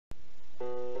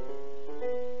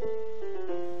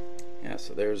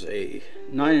So there's a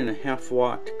 9.5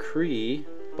 watt Cree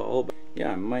bulb.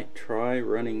 Yeah, I might try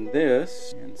running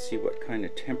this and see what kind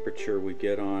of temperature we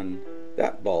get on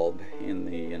that bulb in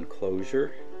the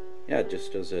enclosure. Yeah,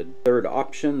 just as a third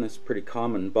option, this pretty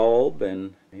common bulb,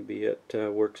 and maybe it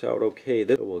works out okay.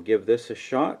 We'll give this a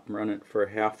shot, run it for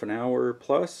half an hour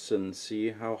plus, and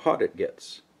see how hot it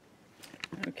gets.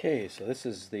 Okay, so this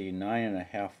is the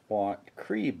 9.5 watt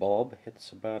Cree bulb.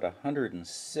 It's about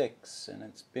 106, and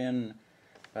it's been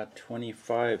about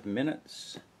 25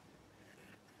 minutes.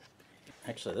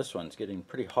 Actually, this one's getting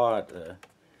pretty hot. The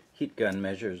heat gun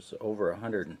measures over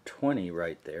 120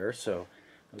 right there, so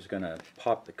I was going to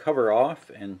pop the cover off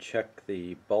and check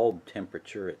the bulb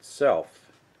temperature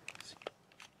itself.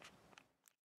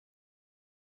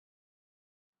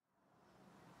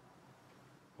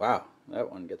 Wow, that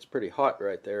one gets pretty hot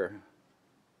right there.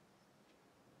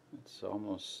 It's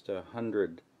almost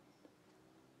 100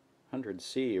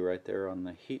 C right there on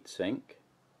the heat sink.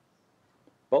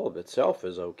 Bulb itself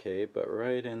is okay, but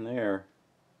right in there,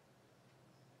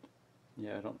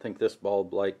 yeah, I don't think this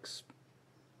bulb likes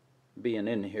being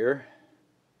in here.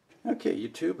 Okay,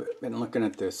 YouTube, I've been looking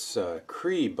at this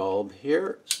Cree bulb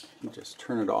here. Just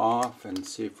turn it off and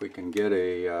see if we can get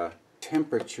a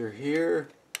temperature here.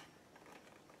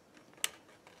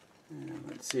 And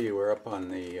let's see, we're up on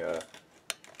the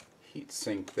heat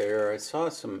sink there. I saw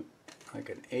some like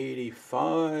an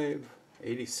 85,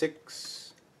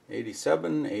 86,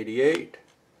 87, 88.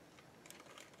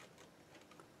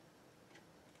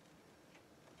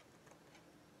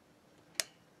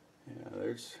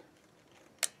 Yeah,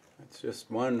 that's just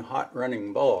one hot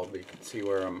running bulb. You can see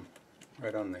where I'm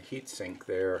right on the heat sink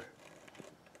there.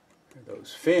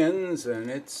 Those fins, and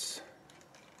it's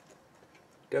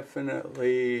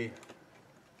definitely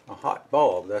a hot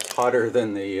bulb. That's hotter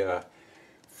than the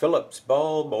Philips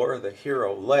bulb or the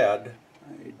Hero LED.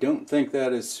 I don't think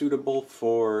that is suitable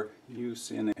for use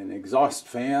in an exhaust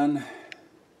fan.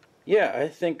 Yeah, I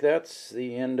think that's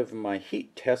the end of my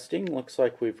heat testing. Looks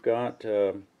like we've got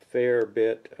a fair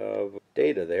bit of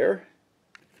data there.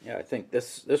 Yeah, I think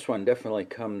this one definitely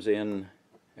comes in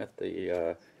at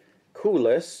the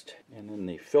coolest, and then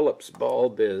the Philips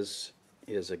bulb is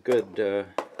a good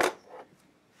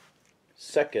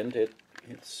second.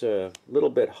 It's a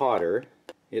little bit hotter.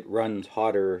 It runs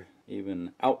hotter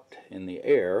even out in the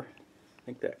air. I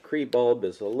think that Cree bulb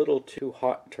is a little too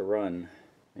hot to run.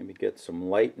 Maybe get some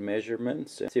light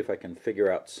measurements and see if I can figure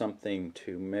out something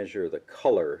to measure the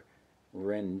color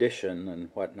rendition and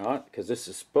whatnot, because this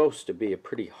is supposed to be a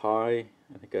pretty high,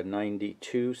 I think a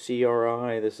 92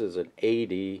 CRI. This is an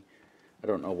 80. I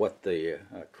don't know what the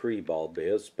Cree bulb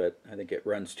is, but I think it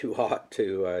runs too hot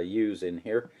to use in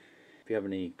here. If you have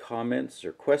any comments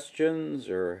or questions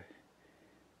or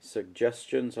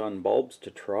suggestions on bulbs to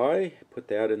try, put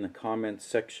that in the comments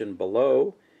section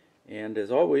below. And as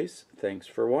always, thanks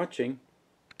for watching.